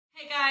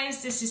Hey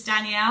guys, this is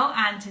Danielle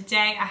and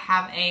today I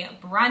have a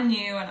brand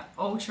new and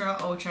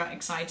ultra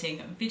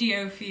exciting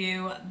video for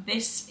you.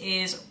 This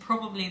is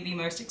probably the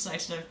most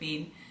excited I've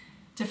been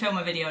to film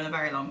a video in a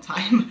very long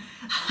time.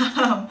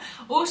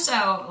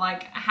 Also,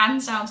 like,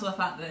 hands down to the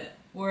fact that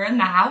we're in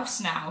the house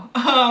now.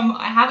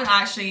 I haven't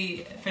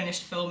actually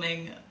finished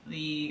filming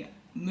the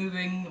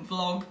moving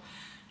vlog.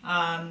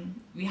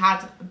 We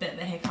had a bit of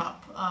a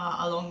hiccup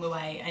along the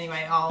way.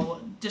 Anyway, I'll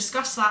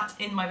discuss that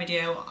in my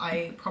video.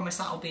 I promise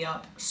that'll be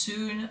up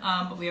soon,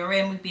 but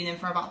we've been in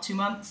for about 2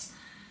 months.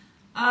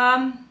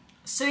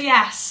 So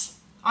yes,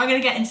 I'm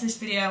gonna get into this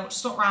video,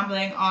 stop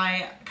rambling.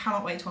 I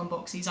cannot wait to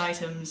unbox these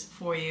items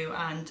for you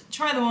and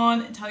try them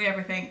on and tell you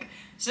everything.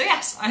 So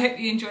yes, I hope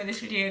you enjoy this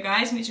video,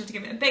 guys. Make sure to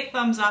give it a big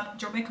thumbs up,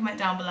 drop me a comment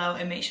down below,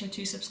 and make sure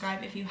to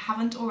subscribe if you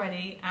haven't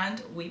already,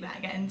 and we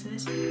better get into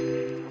this.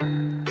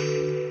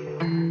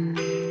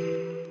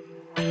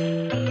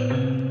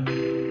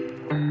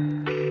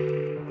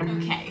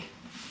 Okay,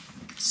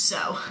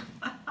 so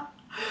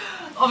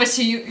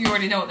obviously you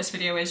already know what this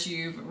video is,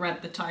 you've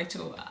read the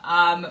title.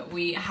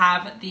 We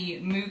have the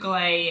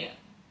MUGLER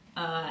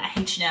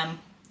H&M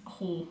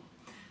haul.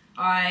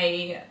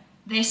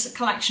 This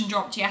collection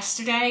dropped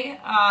yesterday,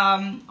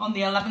 on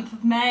the 11th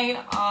of May.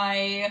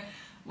 I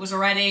was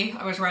ready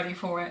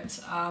for it.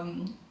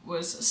 I'm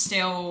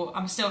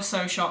still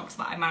so shocked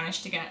that I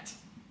managed to get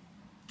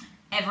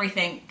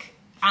everything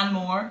and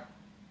more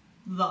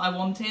that I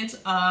wanted.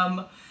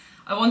 I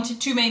wanted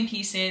 2 main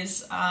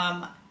pieces,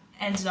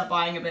 ended up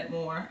buying a bit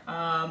more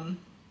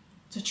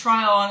to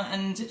try on,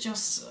 and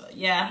just,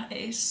 yeah, it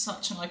is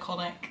such an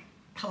iconic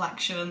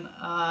collection.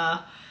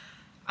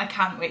 I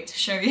can't wait to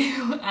show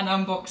you and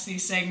unbox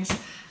these things.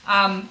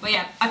 But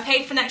yeah, I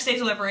paid for next day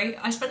delivery.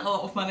 I spent a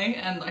lot of money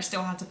and I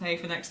still had to pay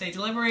for next day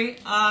delivery.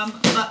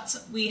 But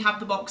we have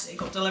the box, it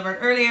got delivered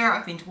earlier.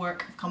 I've been to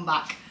work, I've come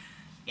back.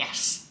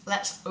 Yes,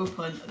 let's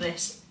open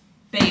this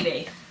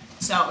baby.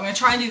 So I'm gonna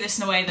try and do this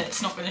in a way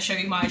that's not gonna show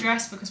you my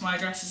address, because my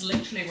address is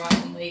literally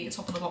right on the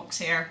top of the box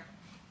here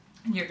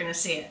and you're gonna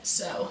see it.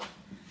 So,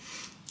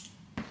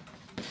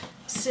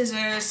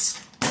 scissors.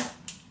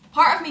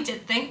 Part of me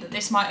did think that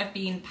this might have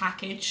been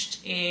packaged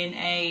in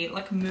a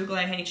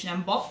MUGLER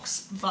H&M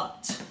box,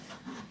 but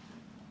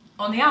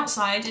on the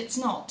outside it's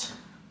not.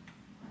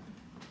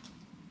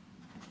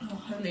 Oh,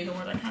 holy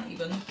Lord, I can't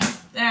even.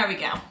 There we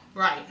go.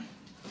 Right.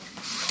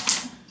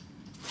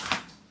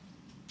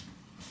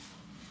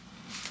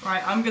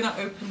 Right, I'm gonna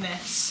open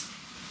this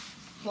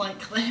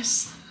like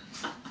this.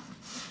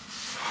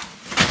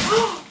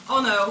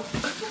 Oh no.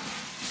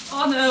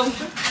 Oh no.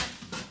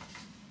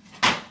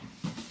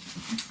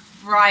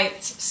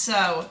 Right,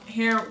 so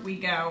here we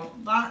go.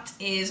 That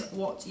is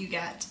what you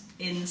get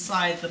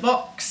inside the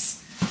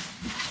box.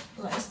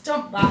 Let's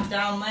dump that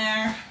down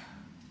there.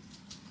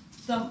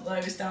 Dump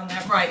those down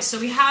there. Right, so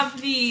we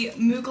have the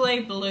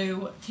MUGLER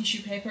blue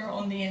tissue paper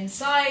on the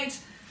inside.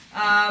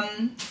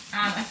 And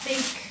I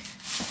think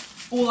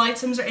all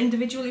items are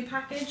individually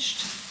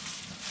packaged.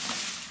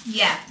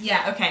 Yeah,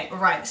 okay,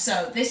 right.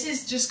 So this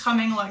is just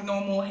coming like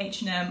normal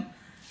H&M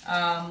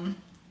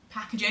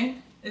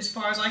packaging, as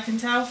far as I can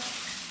tell.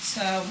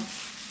 So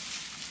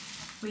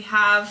we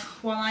have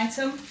 1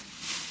 item,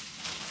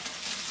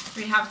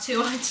 we have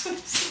 2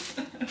 items,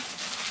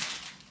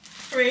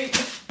 3,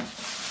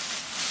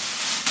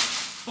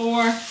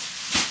 4,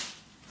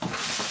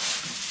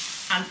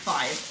 and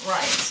 5,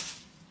 right.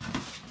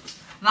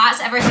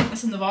 That's everything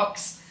that's in the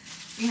box.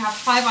 We have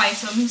 5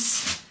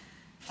 items.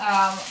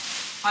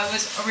 I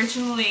was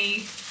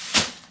originally,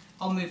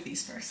 I'll move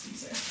these first,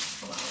 these are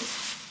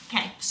allowed.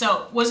 Okay,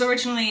 so was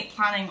originally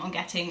planning on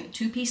getting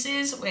 2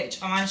 pieces,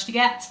 which I managed to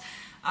get,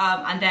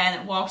 and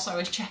then whilst I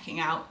was checking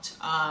out,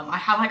 I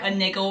had like a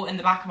niggle in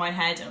the back of my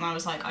head and I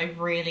was like, I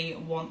really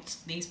want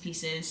these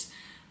pieces.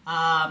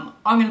 I'm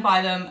gonna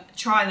buy them,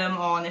 try them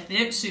on. If they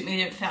don't suit me,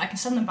 they don't fit, I can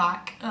send them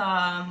back.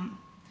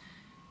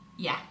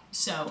 Yeah,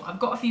 so I've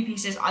got a few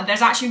pieces.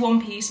 There's actually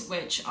 1 piece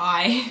which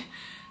I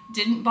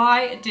didn't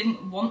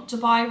want to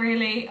buy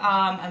really,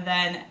 and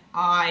then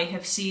I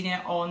have seen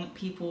it on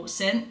people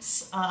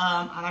since,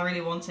 and I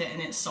really want it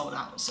and it's sold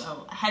out.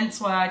 So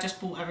hence why I just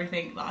bought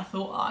everything that I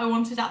thought I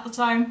wanted at the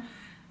time,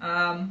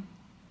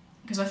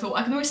 because I thought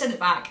I can always send it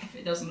back if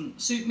it doesn't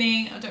suit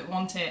me, I don't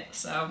want it.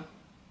 So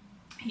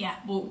yeah,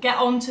 we'll get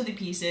on to the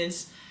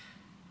pieces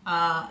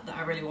that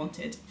I really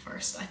wanted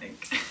first, I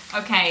think.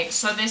 Okay,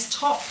 so this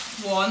top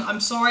one, I'm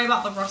sorry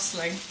about the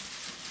rustling.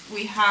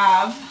 We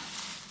have,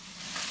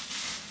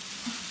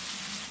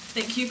 I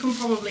think you can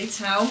probably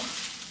tell,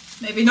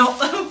 maybe not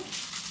though,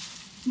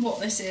 what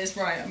this is.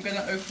 Right, I'm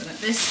gonna open it.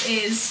 This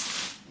is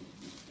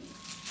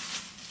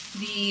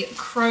the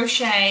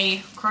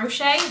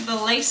the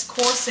lace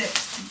corset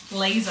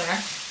blazer.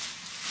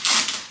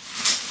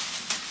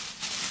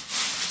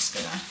 Just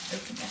gonna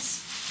open this.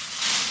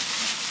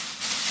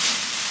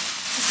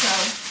 So,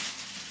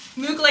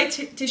 MUGLER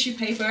tissue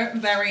paper,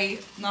 very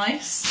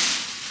nice.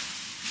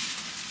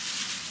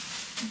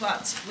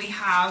 But we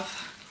have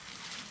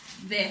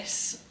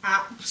this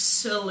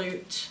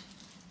absolute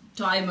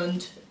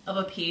diamond of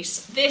a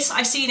piece. This,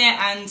 I seen it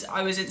and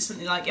I was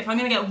instantly like, if I'm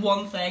gonna get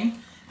one thing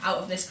out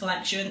of this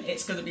collection,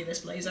 it's gonna be this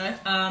blazer.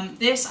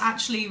 This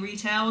actually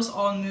retails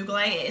on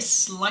MUGLER. It is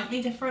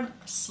slightly different,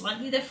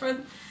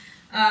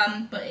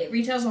 but it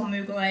retails on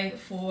MUGLER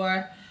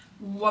for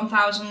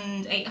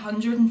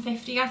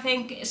 1,850, I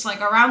think. It's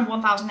like around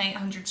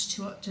 1,800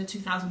 to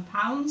 2,000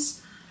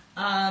 pounds.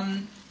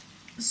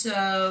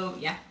 So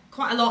yeah,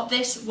 quite a lot.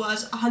 This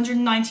was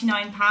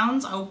 199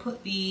 pounds. I'll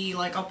put the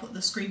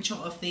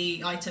screenshot of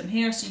the item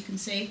here so you can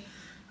see.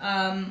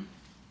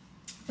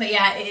 But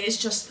yeah, it is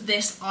just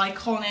this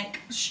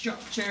iconic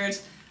structured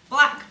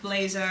black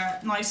blazer,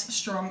 nice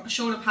strong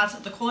shoulder pads.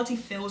 The quality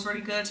feels really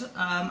good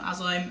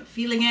as I'm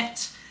feeling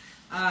it.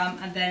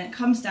 And then it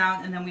comes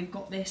down and then we've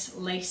got this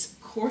lace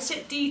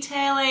corset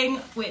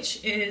detailing,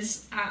 which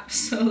is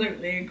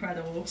absolutely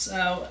incredible.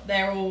 So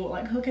they're all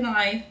like hook and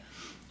eye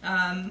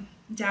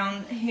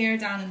down here,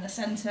 down in the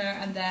center,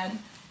 and then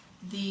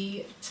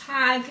the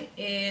tag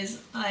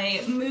is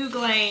a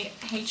MUGLER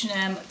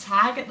H&M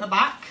tag at the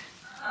back.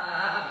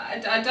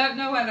 I don't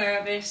know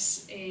whether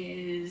this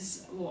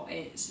is what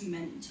it's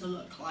meant to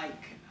look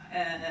like.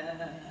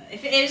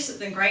 If it is,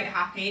 then great,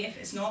 happy. If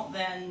it's not,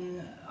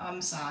 then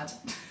I'm sad.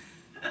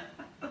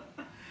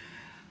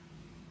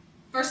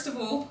 First of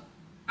all,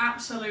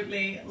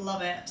 absolutely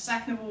love it.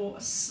 Second of all,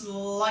 a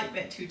slight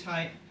bit too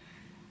tight.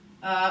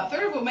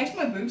 Third of all, it makes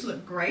my boobs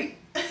look great.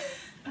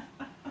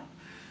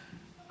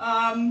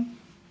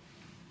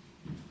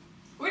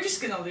 We're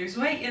just gonna lose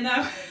weight, you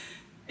know.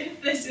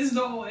 If this is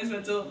not what it's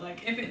meant to look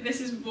like,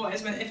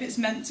 if it's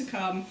meant to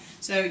come,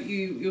 so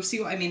you'll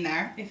see what I mean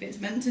there. If it's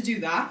meant to do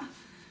that,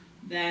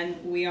 then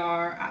we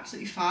are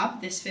absolutely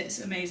fab. This fits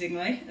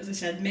amazingly. As I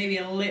said, maybe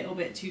a little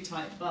bit too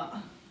tight, but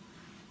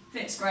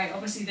fits great.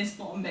 Obviously this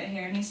bottom bit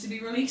here needs to be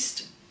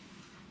released.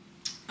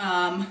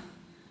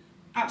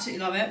 Absolutely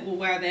love it. We'll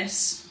wear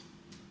this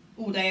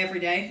all day, every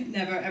day.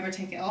 Never ever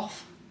take it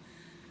off.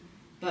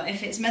 But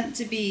if it's meant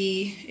to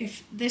be,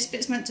 if this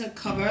bit's meant to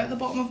cover the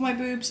bottom of my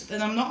boobs,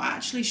 then I'm not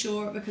actually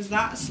sure, because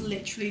that's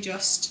literally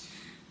just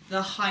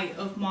the height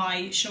of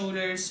my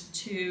shoulders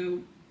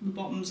to the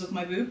bottoms of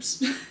my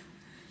boobs.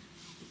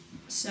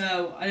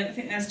 So I don't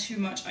think there's too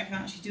much I can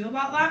actually do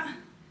about that.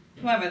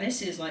 However,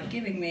 this is like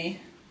giving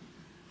me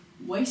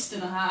waist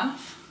and a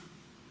half.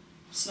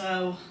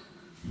 So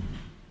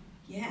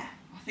yeah,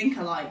 I think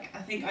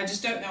I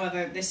just don't know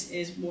whether this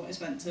is what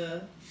it's meant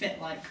to fit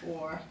like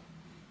or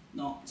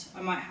not.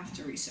 I might have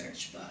to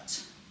research,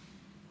 but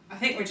I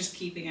think we're just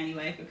keeping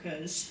anyway,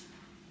 because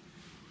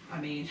I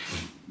mean,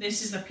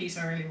 this is the piece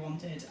I really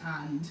wanted,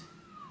 and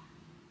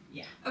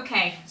yeah.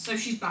 Okay, so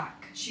she's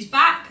back. She's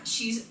back,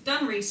 she's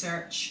done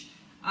research.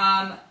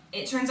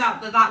 It turns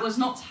out that that was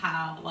not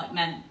how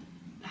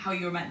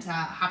you were meant to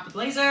have the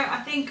blazer. I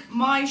think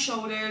my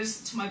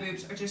shoulders to my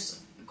boobs are just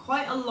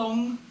quite a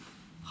long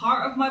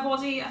part of my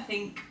body. I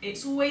think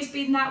it's always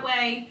been that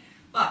way,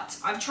 but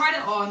I've tried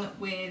it on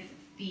with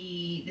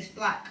this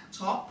black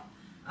top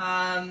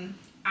and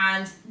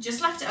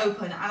just left it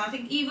open, and I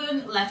think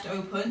even left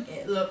open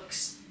it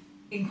looks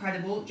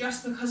incredible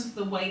just because of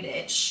the way that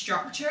it's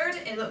structured.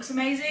 It looks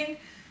amazing.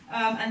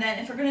 And then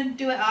if we're going to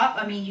do it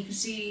up, I mean, you can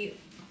see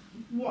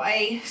what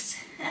I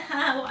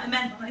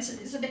meant when I said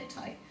it's a bit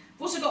tight.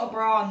 I've also got a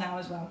bra on now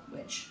as well,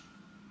 which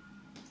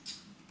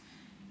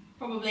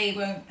probably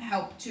won't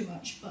help too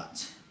much,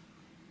 but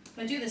if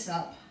I do this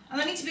up,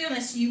 and I mean, to be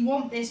honest, you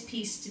want this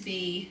piece to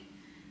be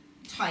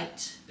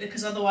tight,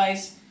 because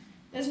otherwise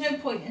there's no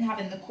point in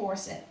having the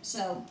corset.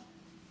 So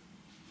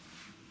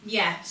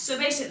yeah, so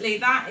basically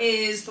that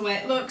is the way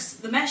it looks.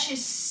 The mesh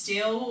is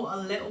still a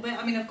little bit,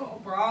 I mean, I've got a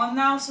bra on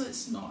now, so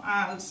it's not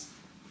as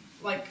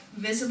like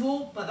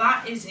visible, but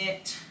that is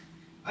it.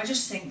 I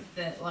just think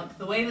that like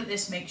the way that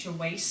this makes your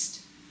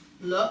waist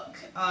look,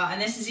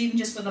 and this is even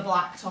just with a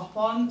black top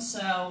on,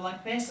 so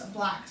like this, a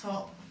black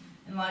top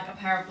and like a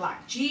pair of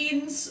black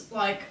jeans,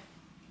 like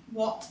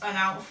what an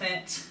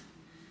outfit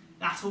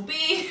that'll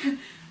be.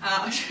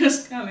 I'll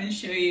just come and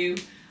show you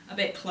a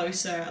bit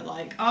closer.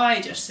 Like, I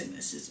just think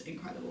this is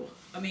incredible.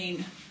 I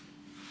mean,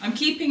 I'm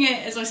keeping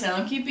it, as I said,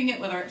 I'm keeping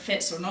it whether it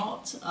fits or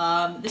not.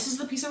 This is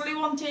the piece I really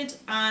wanted,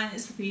 and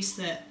it's the piece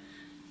that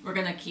we're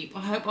gonna keep.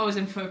 I hope I was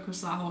in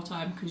focus that whole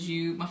time, because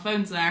my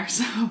phone's there,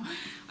 so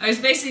I was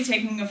basically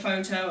taking a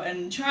photo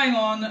and trying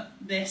on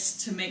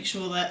this to make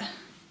sure that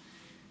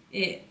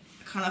it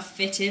kind of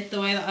fitted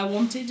the way that I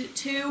wanted it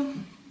to.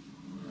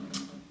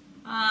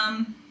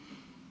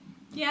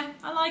 Yeah,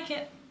 I like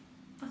it.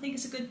 I think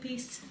it's a good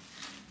piece.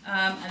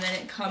 And then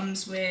it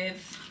comes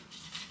with,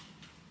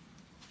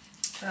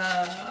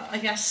 I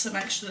guess, some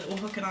extra little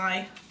hook and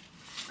eye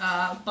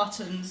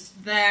buttons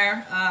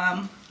there.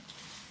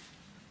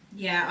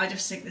 Yeah, I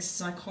just think this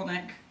is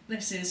iconic.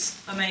 This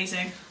is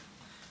amazing.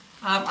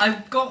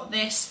 I've got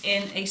this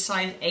in a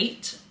size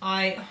 8.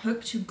 I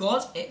hope to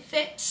God it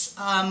fits.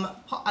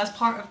 As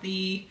part of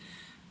the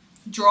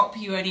drop,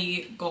 you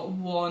only got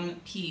one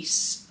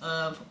piece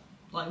of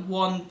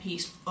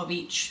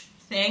each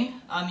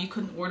thing. You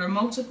couldn't order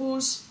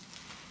multiples.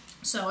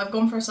 So I've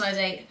gone for a size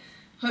 8.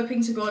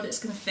 hoping to God it's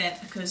going to fit,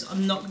 because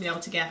I'm not going to be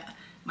able to get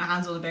my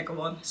hands on a bigger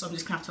one, so I'm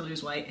just going to have to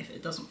lose weight if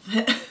it doesn't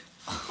fit.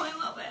 Oh, I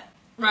love it.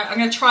 Right, I'm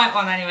going to try it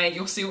on anyway.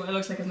 You'll see what it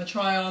looks like in the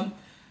try on.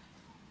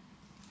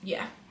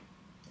 Yeah,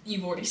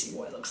 you've already seen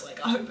what it looks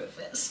like. I hope it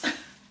fits.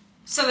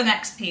 So the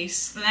next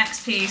piece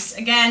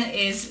again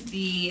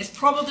is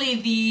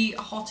probably the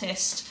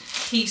hottest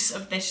piece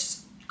of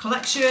this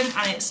collection,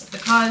 and it's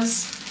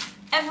because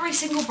every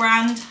single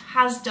brand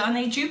has done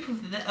a dupe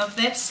of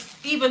this,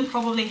 even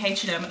probably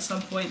H&M at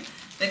some point,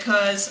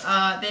 because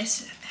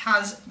this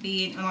has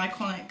been an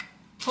iconic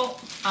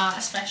pop,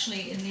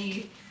 especially in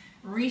the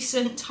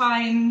recent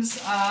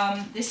times.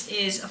 This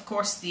is of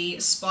course the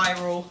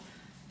spiral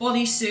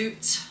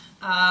bodysuit,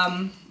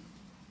 and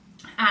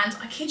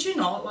I kid you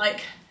not,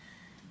 like,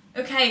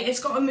 okay, it's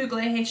got a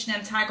MUGLER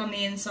H&M tag on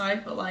the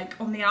inside, but like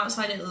on the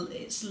outside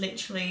it's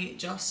literally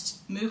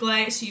just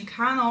MUGLER, so you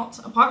cannot,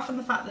 apart from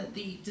the fact that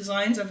the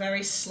designs are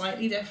very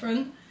slightly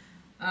different,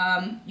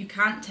 you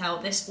can't tell.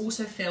 This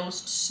also feels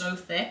so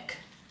thick.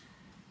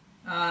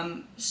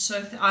 I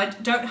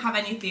don't have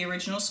any of the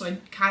originals, so I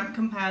can't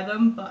compare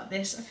them, but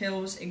this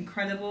feels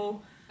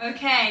incredible.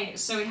 Okay,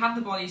 so we have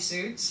the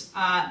bodysuit.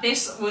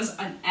 This was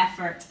an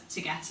effort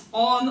to get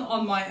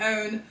on my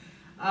own.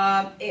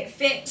 It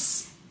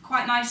fits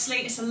quite nicely.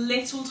 It's a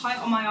little tight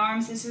on my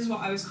arms. This is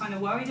what I was kind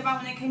of worried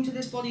about when it came to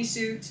this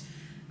bodysuit.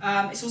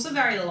 It's also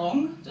very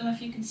long. Don't know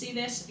if you can see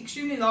this.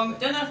 Extremely long.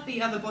 Don't know if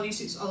the other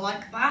bodysuits are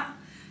like that.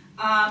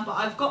 But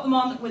I've got them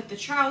on with the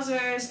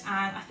trousers,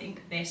 and I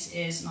think this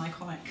is an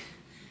iconic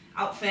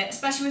outfit,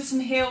 especially with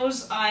some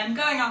heels. I'm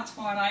going out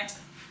tomorrow night,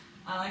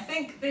 and I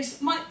think this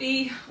might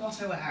be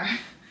what I wear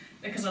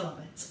because I love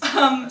it.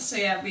 So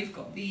yeah, we've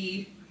got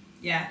the,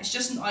 yeah, it's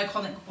just an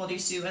iconic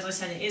bodysuit. As I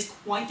said, it is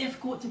quite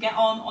difficult to get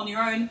on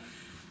your own,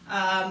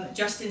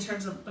 just in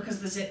terms of,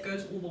 because the zip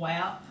goes all the way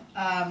up.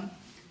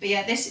 But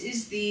yeah, this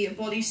is the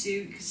bodysuit.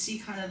 You can see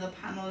kind of the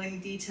paneling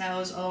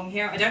details along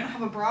here. I don't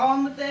have a bra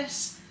on with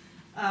this,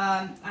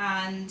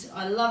 and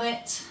I love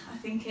it. I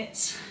think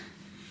it's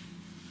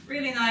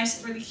really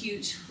nice, really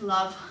cute.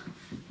 Love,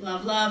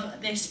 love, love.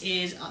 This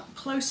is up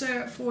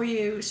closer for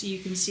you, so you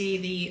can see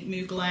the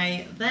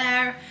MUGLER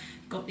there.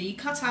 Got the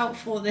cutout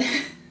for the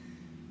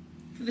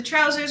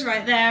trousers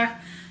right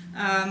there,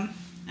 and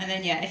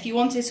then yeah, if you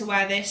wanted to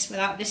wear this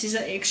without, this is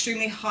an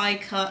extremely high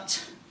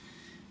cut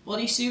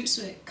bodysuit,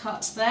 so it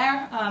cuts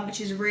there, which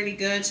is really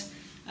good.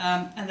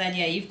 And then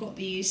yeah, you've got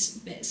these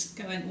bits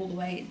going all the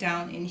way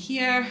down in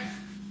here.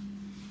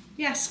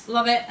 Yes,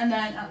 love it. And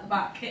then at the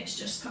back it's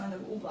just kind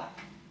of all black,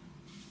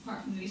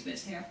 apart from these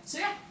bits here. So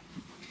yeah,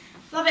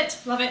 love it,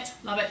 love it,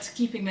 love it.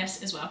 Keeping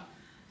this as well.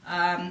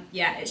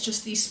 Yeah, it's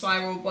just the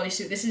spiral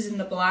bodysuit. This is in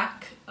the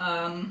black.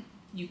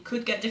 You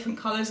could get different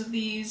colours of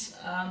these,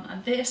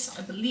 and this,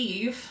 I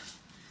believe,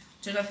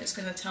 don't know if it's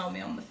going to tell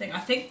me on the thing. I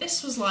think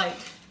this was like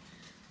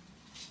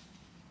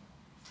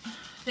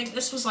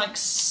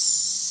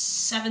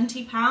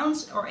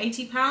 £70 or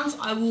 £80.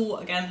 I will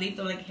again leave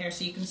the link here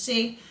so you can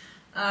see.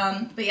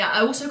 But yeah, I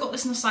also got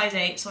this in a size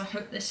 8, so I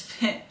hope this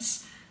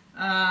fits.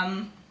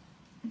 But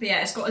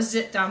yeah, it's got a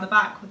zip down the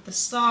back with the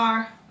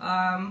star,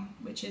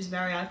 which is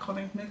very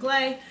iconic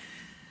MUGLER.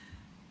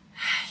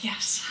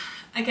 Yes.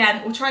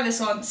 Again, we'll try this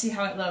on, see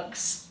how it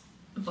looks,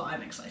 but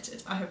I'm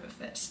excited. I hope it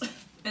fits.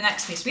 The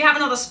next piece, we have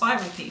another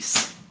spiral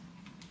piece,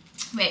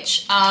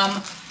 which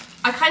I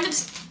kind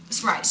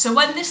of, right, so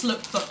when this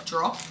lookbook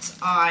dropped,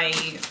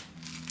 I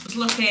was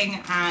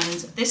looking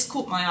and this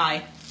caught my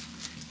eye,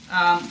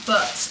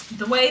 but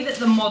the way that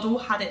the model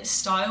had it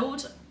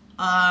styled,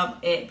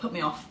 it put me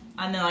off.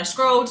 And then I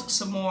scrolled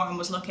some more and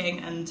was looking,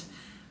 and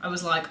I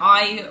was like,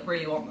 I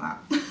really want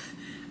that.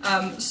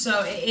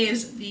 So it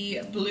is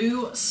the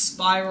blue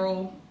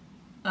spiral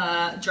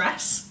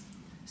dress.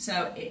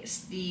 So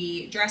it's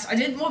the dress. I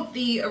didn't want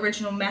the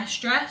original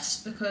mesh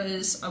dress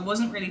because I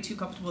wasn't really too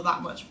comfortable with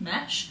that much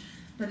mesh.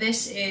 But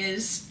this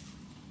is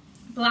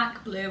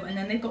black, blue, and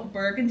then they've got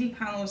burgundy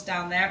panels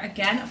down there.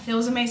 Again, it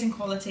feels amazing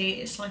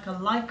quality. It's like a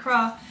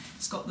lycra.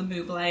 It's got the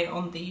MUGLER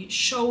on the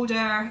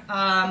shoulder.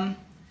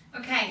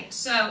 Okay,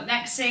 so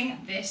next thing,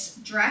 this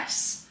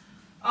dress.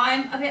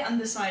 I'm a bit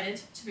undecided,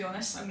 to be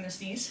honest. I'm gonna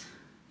sneeze.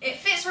 It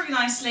fits really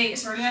nicely.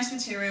 It's a really nice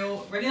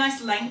material, really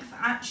nice length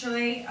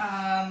actually.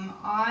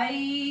 I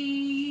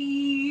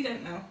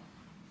don't know.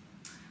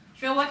 I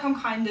feel like I'm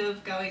kind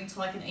of going to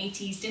like an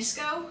 80s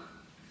disco,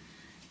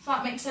 if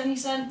that makes any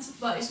sense,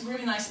 but it's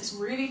really nice. It's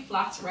really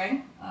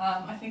flattering.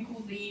 I think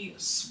all the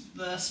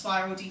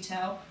spiral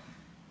detail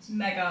is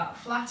mega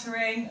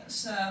flattering.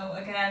 So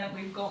again,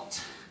 we've got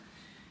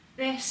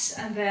this,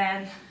 and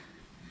then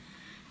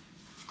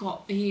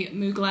got the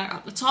MUGLER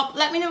at the top.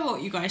 Let me know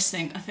what you guys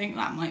think. I think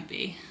that might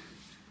be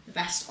the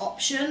best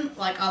option.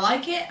 Like, I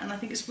like it and I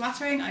think it's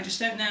flattering. I just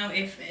don't know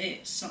if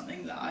it's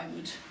something that I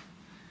would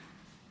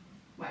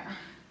wear.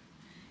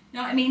 You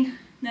know what I mean?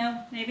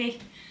 No? Maybe?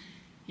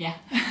 Yeah.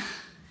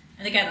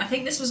 And again, I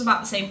think this was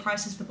about the same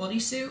price as the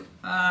bodysuit.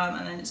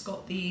 And then it's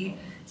got the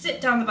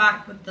zip down the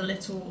back with the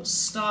little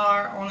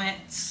star on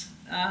it.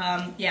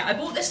 Yeah, I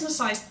bought this in a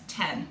size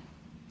 10.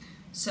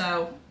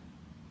 So,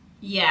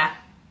 yeah.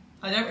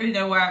 I don't really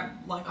know where,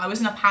 like I was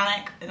in a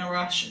panic, in a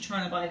rush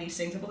trying to buy these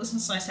things. I bought this in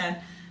a size 10.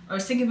 I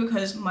was thinking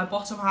because my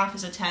bottom half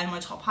is a 10, my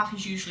top half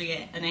is usually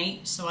an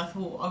 8, so I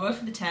thought I'll go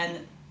for the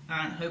 10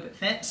 and hope it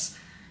fits.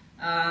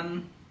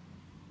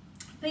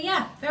 But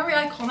yeah, very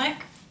iconic.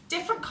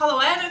 Different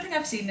colourway. I don't think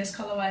I've seen this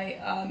colourway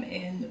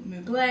in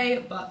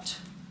Mugler, but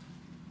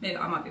maybe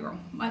I might be wrong.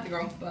 Might be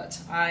wrong, but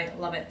I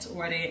love it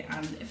already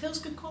and it feels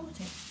good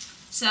quality.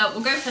 So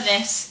we'll go for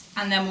this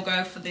and then we'll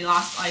go for the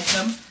last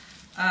item.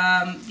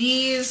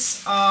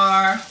 These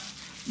are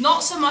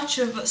not so much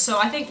of, so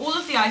I think all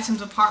of the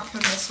items apart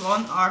from this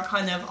one are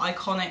kind of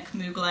iconic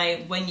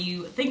Mugler. When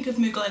you think of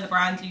Mugler the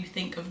brand, you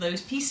think of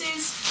those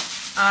pieces.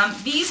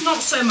 These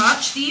not so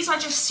much. These I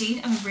just seen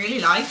and really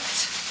liked.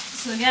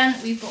 So again,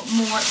 we've got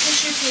more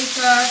tissue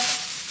paper.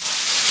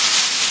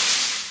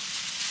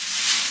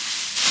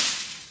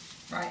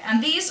 Right,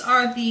 and these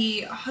are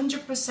the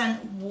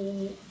 100%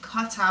 wool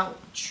cutout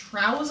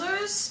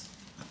trousers.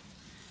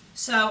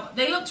 So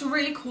they looked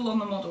really cool on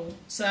the model.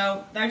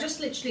 So they're just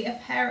literally a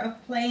pair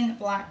of plain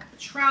black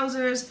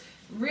trousers,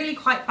 really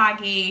quite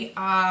baggy.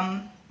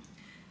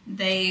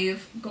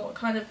 They've got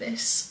kind of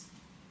this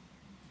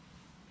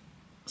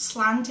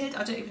slanted,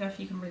 I don't even know if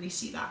you can really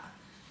see that,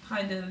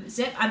 kind of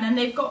zip, and then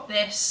they've got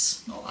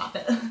this, not that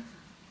bit,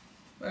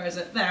 where is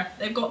it? There.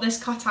 They've got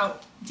this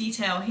cutout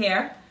detail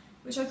here,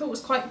 which I thought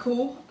was quite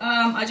cool.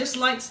 I just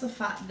liked the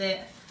fact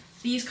that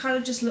these kind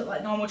of just look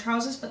like normal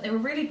trousers, but they were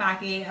really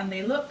baggy and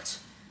they looked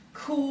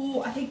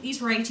cool. I think these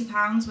were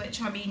 £80,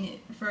 which I mean,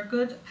 for a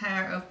good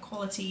pair of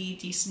quality,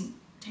 decent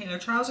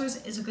tailored trousers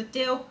is a good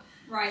deal.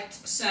 Right,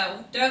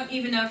 so don't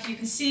even know if you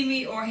can see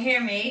me or hear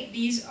me.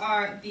 These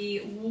are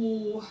the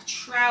wool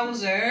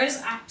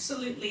trousers.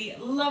 Absolutely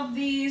love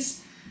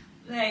these.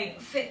 They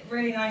fit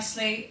really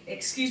nicely.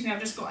 Excuse me, I've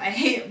just got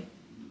a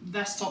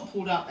vest top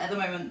pulled up at the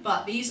moment,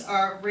 but these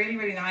are really,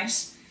 really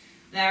nice.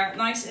 They're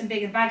nice and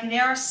big and baggy. They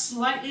are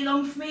slightly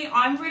long for me.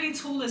 I'm really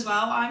tall as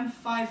well. I'm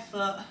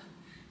 5'7".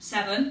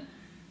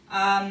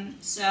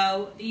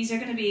 So these are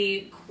going to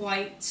be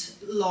quite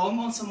long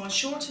on someone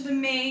shorter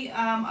than me.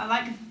 I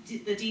like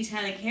the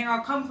detailing here.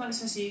 I'll come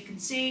closer so you can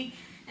see.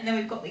 And then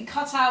we've got the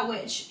cutout,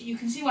 which you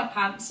can see my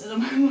pants at the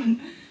moment.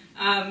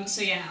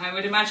 So yeah, I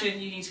would imagine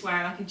you need to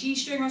wear like a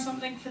G-string or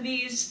something for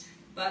these.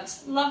 But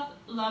love,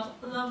 love,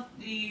 love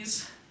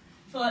these.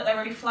 I feel like they're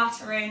really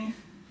flattering.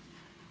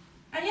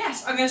 And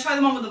yes, I'm going to try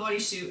them on with the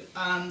bodysuit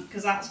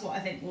because that's what I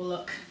think will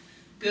look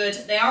good.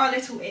 They are a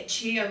little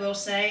itchy, I will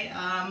say.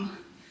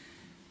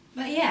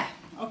 But yeah,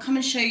 I'll come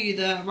and show you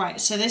the, right,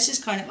 so this is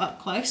kind of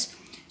up close.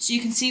 So you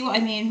can see what I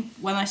mean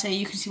when I say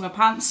you can see my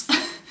pants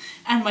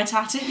and my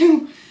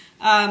tattoo.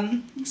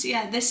 So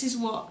yeah, this is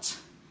what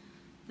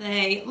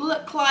they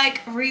look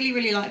like. I really,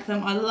 really like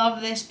them. I love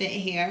this bit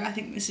here. I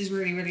think this is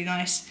really, really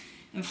nice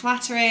and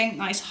flattering.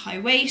 Nice high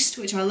waist,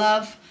 which I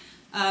love.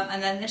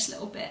 And then this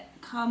little bit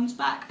comes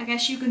back. I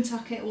guess you can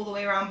tuck it all the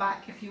way around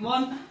back if you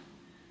want.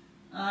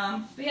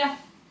 But yeah,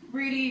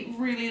 really,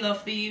 really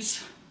love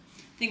these.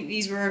 I think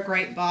these were a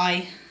great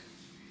buy.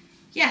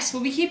 Yes,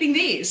 we'll be keeping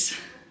these.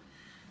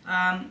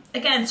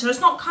 Again, so it's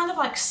not kind of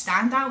like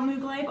standout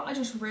Mugler, but I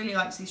just really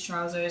liked these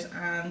trousers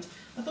and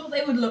I thought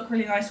they would look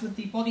really nice with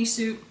the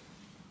bodysuit.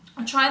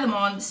 I'll try them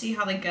on, see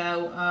how they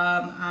go.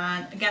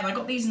 And again, I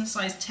got these in a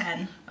size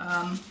 10.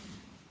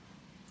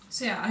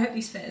 So yeah, I hope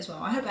these fit as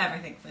well. I hope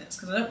everything fits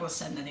because I don't want to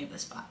send any of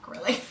this back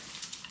really.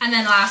 And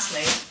then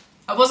lastly,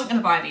 I wasn't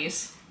going to buy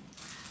these.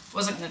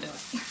 Wasn't going to do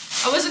it.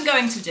 I wasn't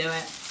going to do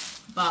it.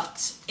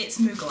 But it's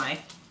Mugler,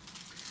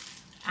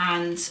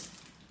 and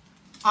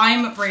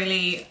I'm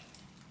really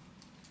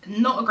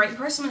not a great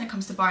person when it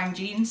comes to buying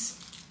jeans.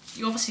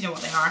 You obviously know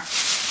what they are.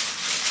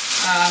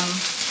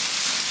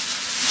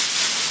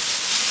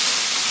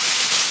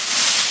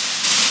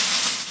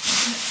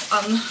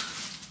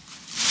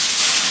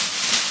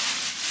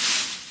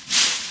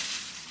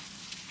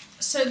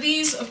 So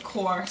these, of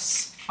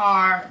course,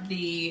 are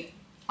the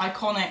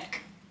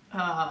iconic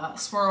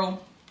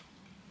swirl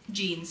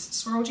jeans.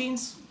 Swirl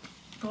jeans?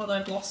 God,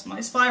 I've lost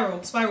my spiral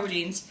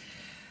jeans.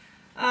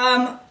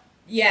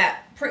 Yeah,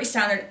 pretty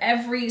standard.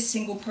 Every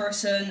single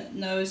person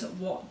knows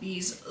what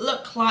these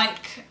look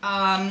like.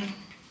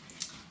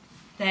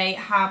 They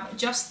have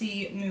just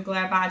the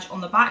Mugler badge on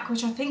the back,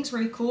 which I think is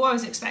really cool. I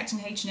was expecting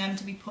H&M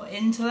to be put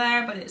into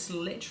there, but it's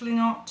literally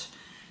not.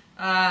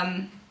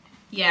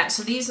 Yeah,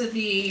 so these are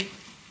the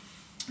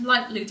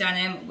light blue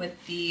denim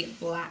with the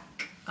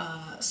black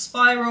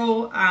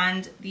spiral,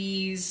 and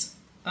these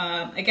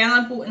again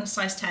I bought in a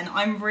size 10.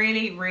 I'm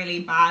really, really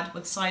bad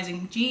with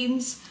sizing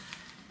jeans,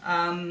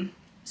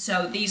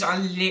 so these are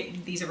really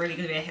going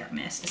to be a hit or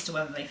miss as to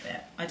whether they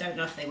fit. I don't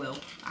know if they will,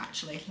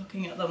 actually,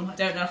 looking at them. I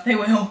don't know if they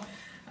will.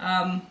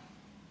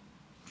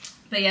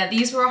 But yeah,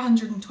 these were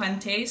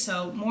 120,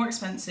 so more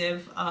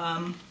expensive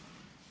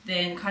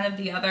than kind of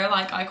the other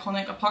like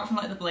iconic, apart from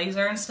like the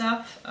blazer and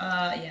stuff.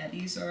 Yeah,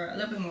 these are a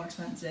little bit more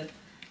expensive,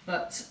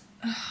 but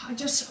I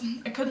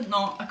couldn't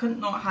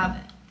not have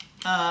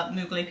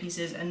Mugler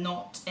pieces and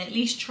not at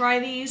least try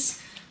these.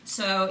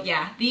 So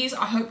yeah, these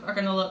I hope are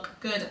gonna look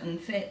good and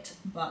fit,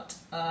 but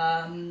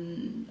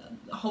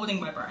holding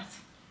my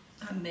breath,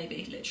 and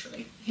maybe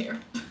literally here.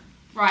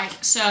 Right,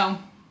 so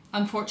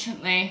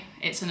unfortunately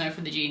it's a no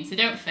for the jeans. They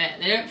don't fit.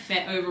 They don't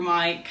fit over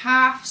my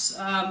calves.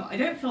 I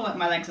don't feel like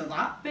my legs are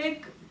that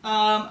big,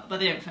 but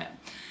they don't fit.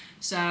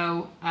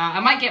 So I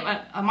might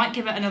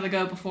give it another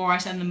go before I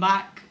send them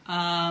back.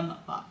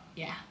 But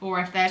yeah, or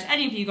if there's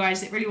any of you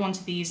guys that really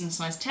wanted these in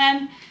size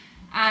 10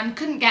 and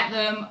couldn't get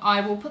them,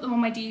 I will put them on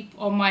my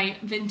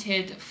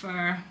Vinted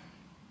for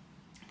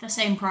the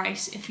same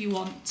price if you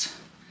want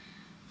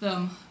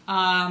them.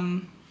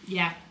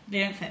 Yeah, they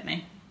don't fit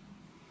me.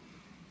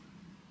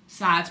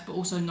 Sad, but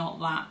also not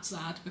that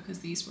sad, because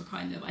these were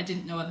kind of, I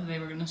didn't know whether they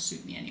were going to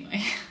suit me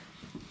anyway.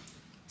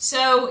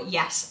 So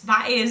yes,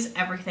 that is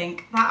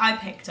everything that I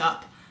picked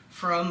up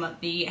from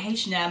the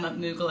H&M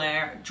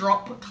MUGLER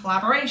drop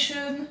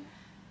collaboration.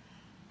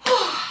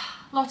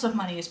 Lots of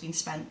money has been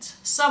spent.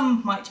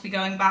 Some might be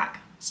going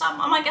back. Some,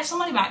 I might get some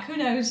money back, who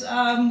knows?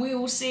 We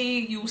will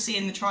see. You'll see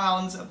in the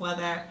try-ons of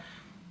whether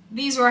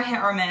these were a hit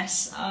or a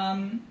miss.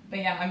 But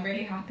yeah, I'm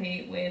really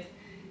happy with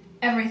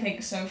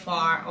everything so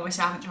far.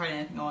 Obviously I haven't tried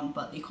anything on,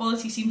 but the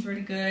quality seems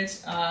really good,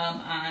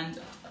 and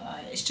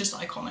it's just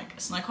iconic.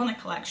 It's an iconic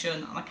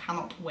collection, and I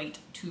cannot wait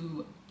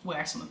to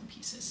wear some of the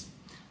pieces.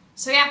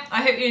 So yeah,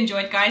 I hope you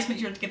enjoyed, guys. Make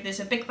sure to give this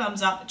a big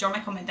thumbs up, drop me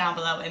a comment down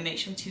below, and make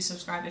sure to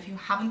subscribe if you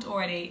haven't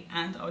already,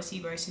 and I'll see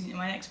you very soon in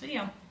my next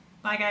video.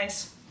 Bye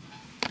guys.